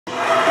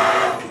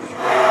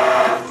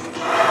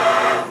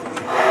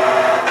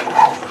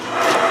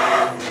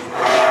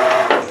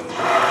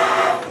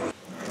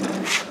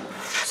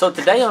So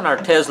today on our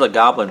Tesla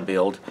Goblin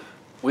build,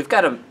 we've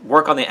got to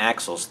work on the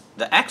axles.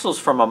 The axles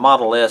from a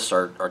Model S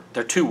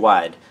they're too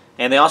wide,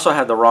 and they also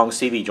have the wrong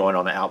CV joint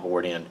on the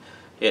outboard end.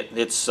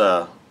 It's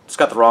got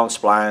the wrong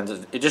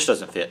splines. It just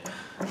doesn't fit.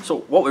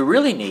 So what we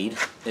really need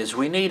is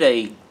we need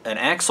an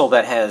axle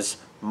that has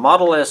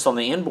Model S on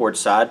the inboard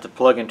side to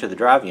plug into the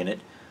drive unit,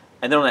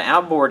 and then on the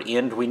outboard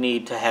end we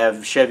need to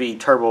have Chevy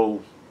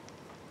Turbo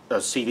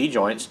CV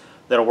joints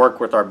that'll work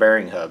with our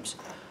bearing hubs.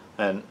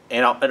 And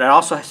it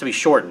also has to be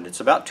shortened. It's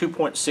about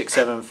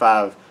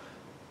 2.675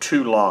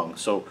 too long.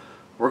 So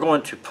we're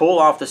going to pull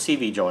off the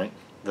CV joint,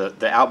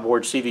 the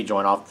outboard CV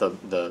joint off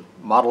the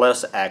Model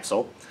S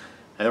axle,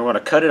 and then we're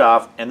going to cut it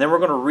off, and then we're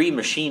going to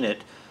remachine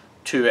it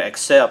to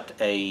accept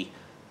a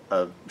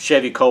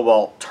Chevy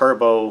Cobalt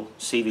Turbo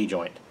CV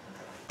joint.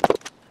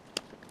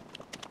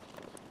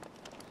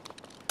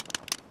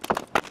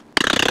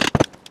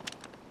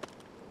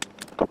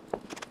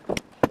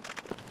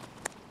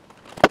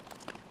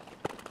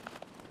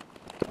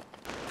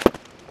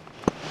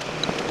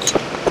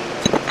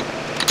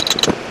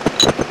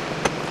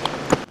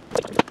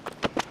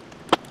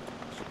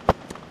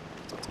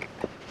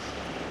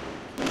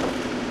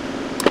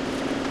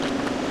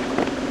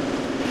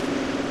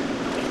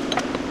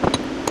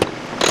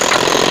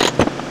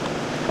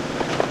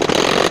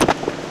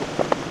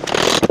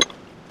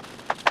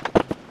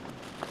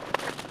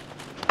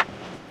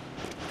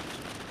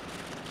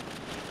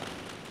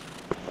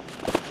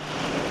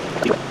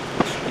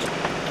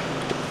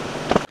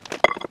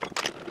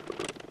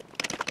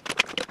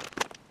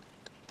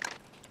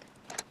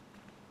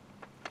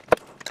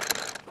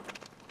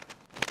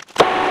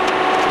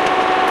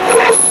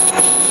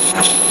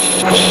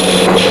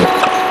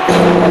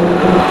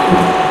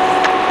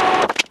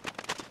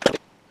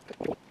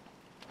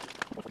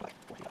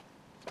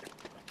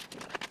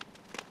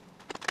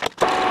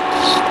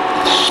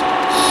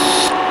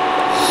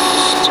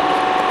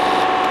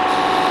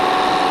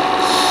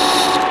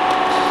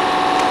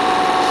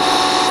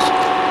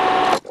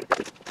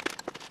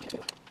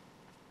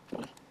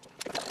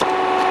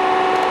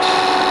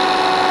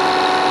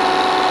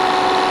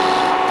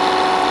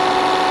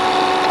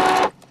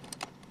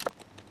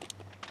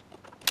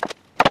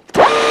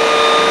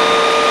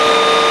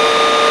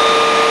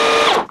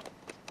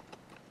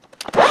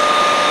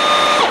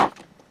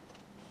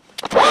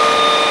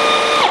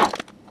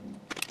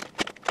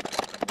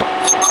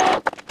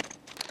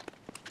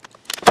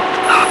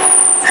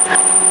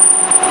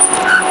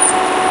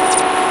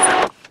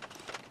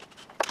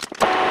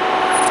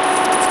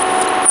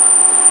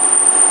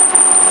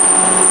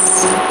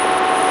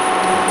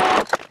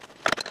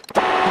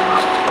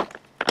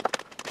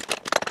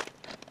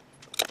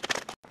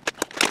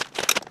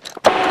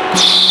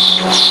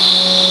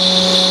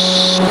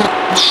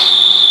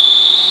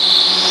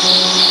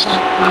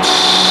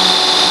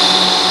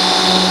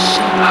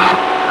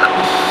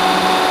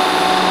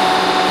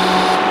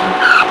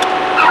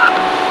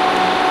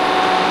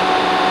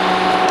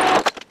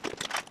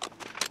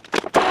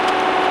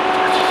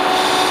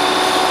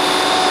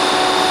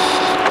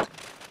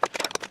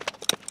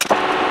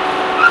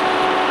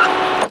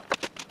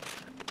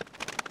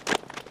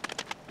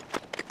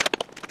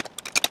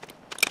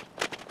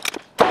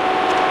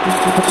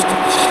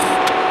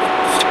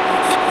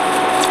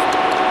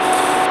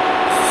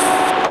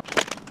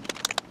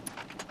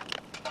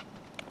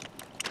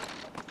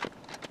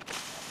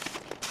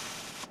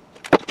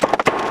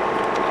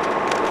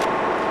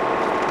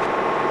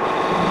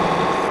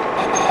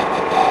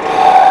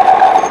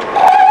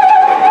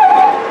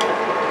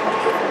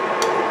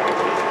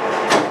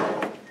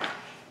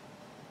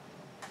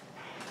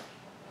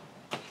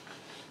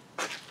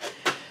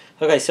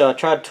 Okay, so I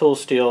tried tool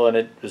steel and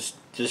it was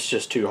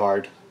just too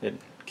hard. It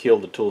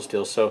killed the tool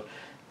steel. So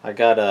I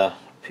got a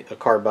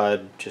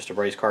carbide, just a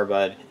brazed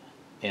carbide,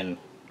 and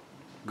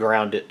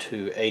ground it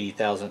to 80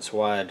 thousandths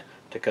wide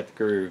to cut the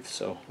groove.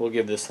 So we'll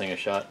give this thing a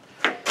shot.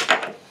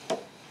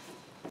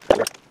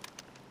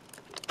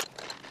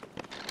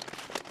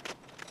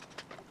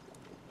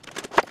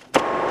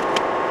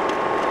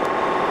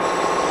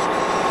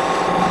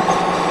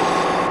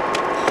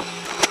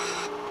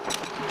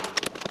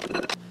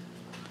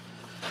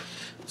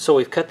 So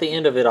we've cut the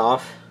end of it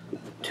off,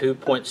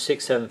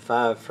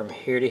 2.675 from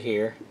here to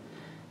here,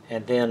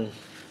 and then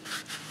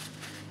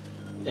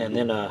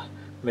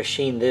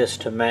machine this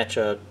to match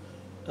a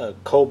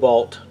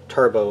Cobalt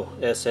Turbo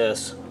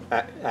SS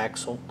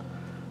axle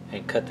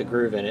and cut the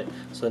groove in it.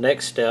 So the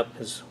next step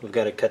is we've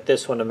got to cut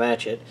this one to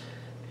match it,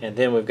 and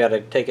then we've got to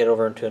take it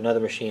over into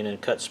another machine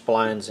and cut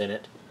splines in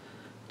it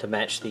to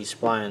match these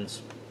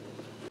splines.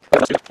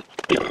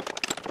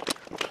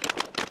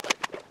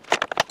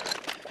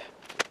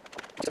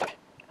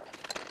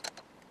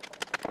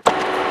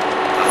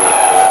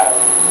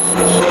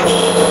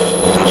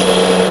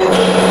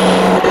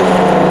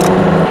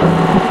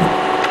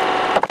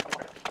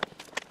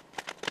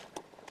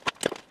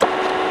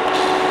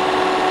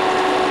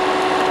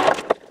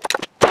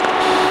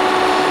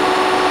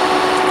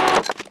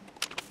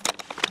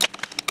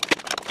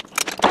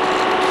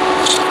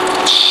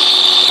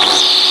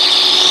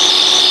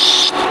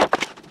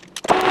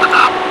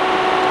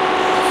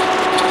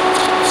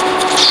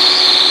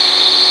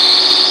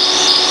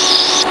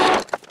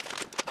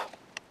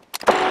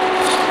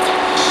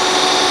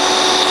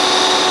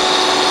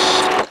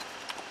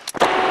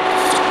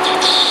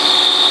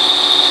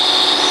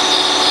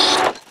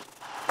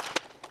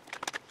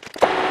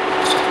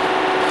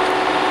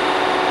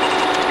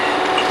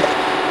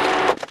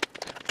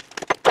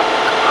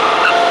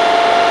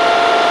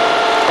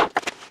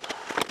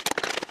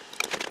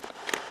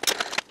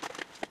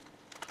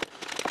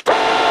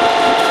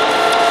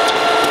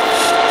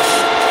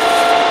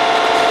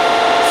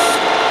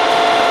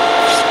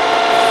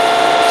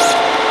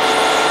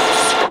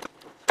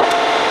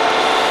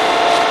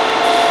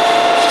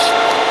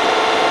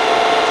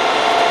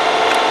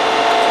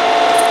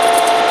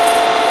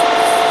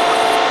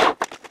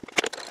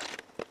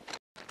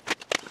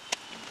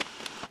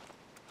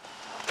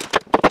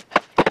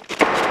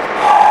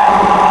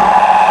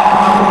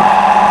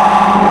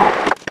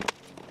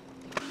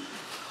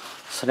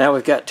 now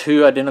we've got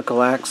two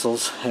identical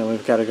axles, and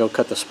we've got to go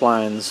cut the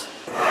splines.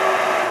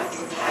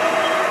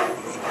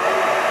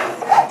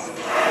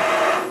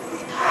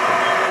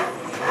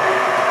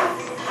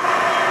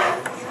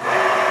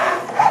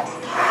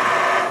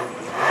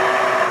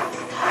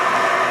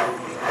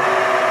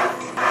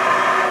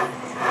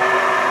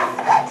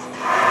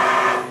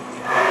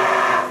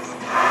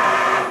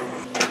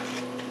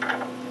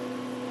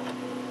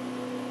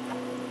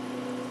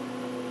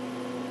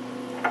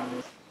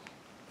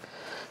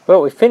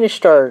 Well, we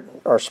finished our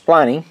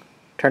splining.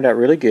 Turned out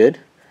really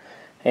good.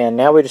 And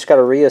now we just got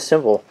to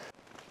reassemble.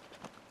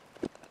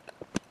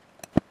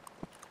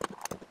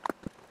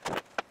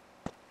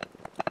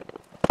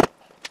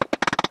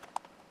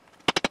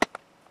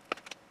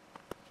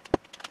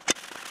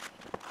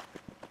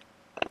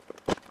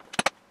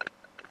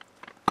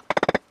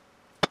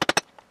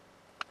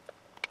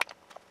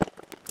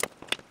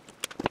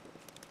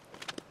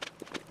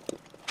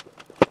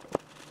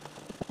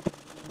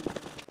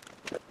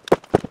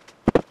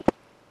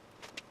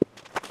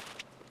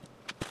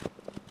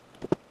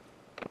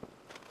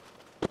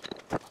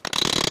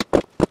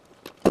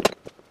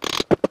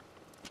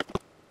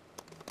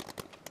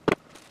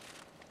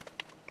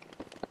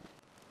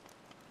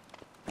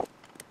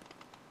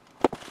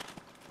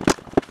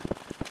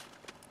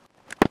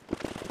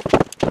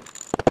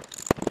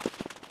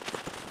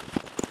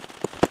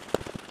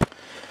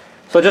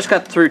 So I just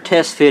got through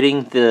test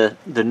fitting the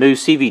new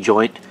CV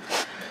joint.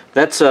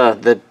 That's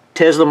the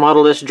Tesla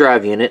Model S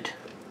drive unit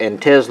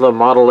and Tesla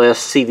Model S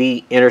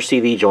CV inner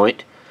CV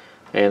joint,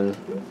 and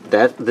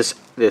that this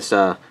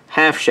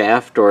half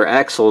shaft or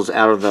axles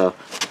out of the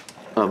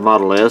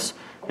Model S,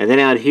 and then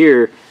out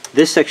here,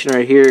 this section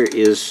right here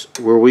is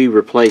where we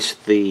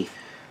replaced the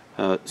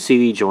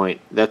CV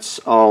joint. That's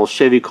all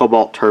Chevy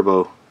Cobalt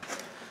turbo.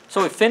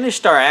 So we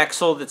finished our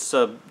axle. That's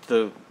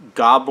the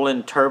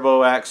Goblin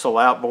turbo axle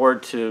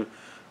outboard to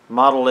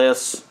Model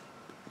S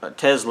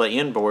Tesla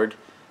inboard,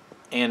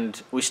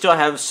 and we still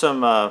have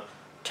some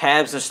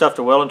tabs and stuff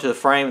to weld into the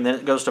frame, and then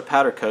it goes to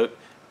powder coat.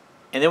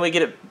 And then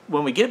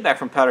when we get it back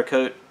from powder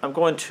coat, I'm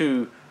going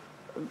to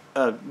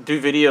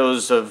do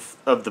videos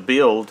of the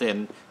build,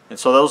 and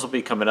so those will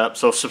be coming up.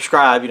 So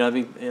subscribe.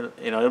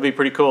 It'll be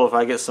pretty cool if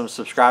I get some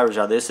subscribers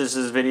out of this. This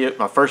is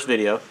my first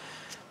video.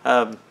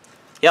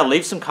 Yeah,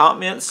 leave some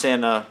comments,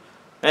 and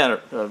man,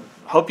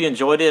 hope you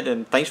enjoyed it,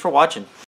 and thanks for watching.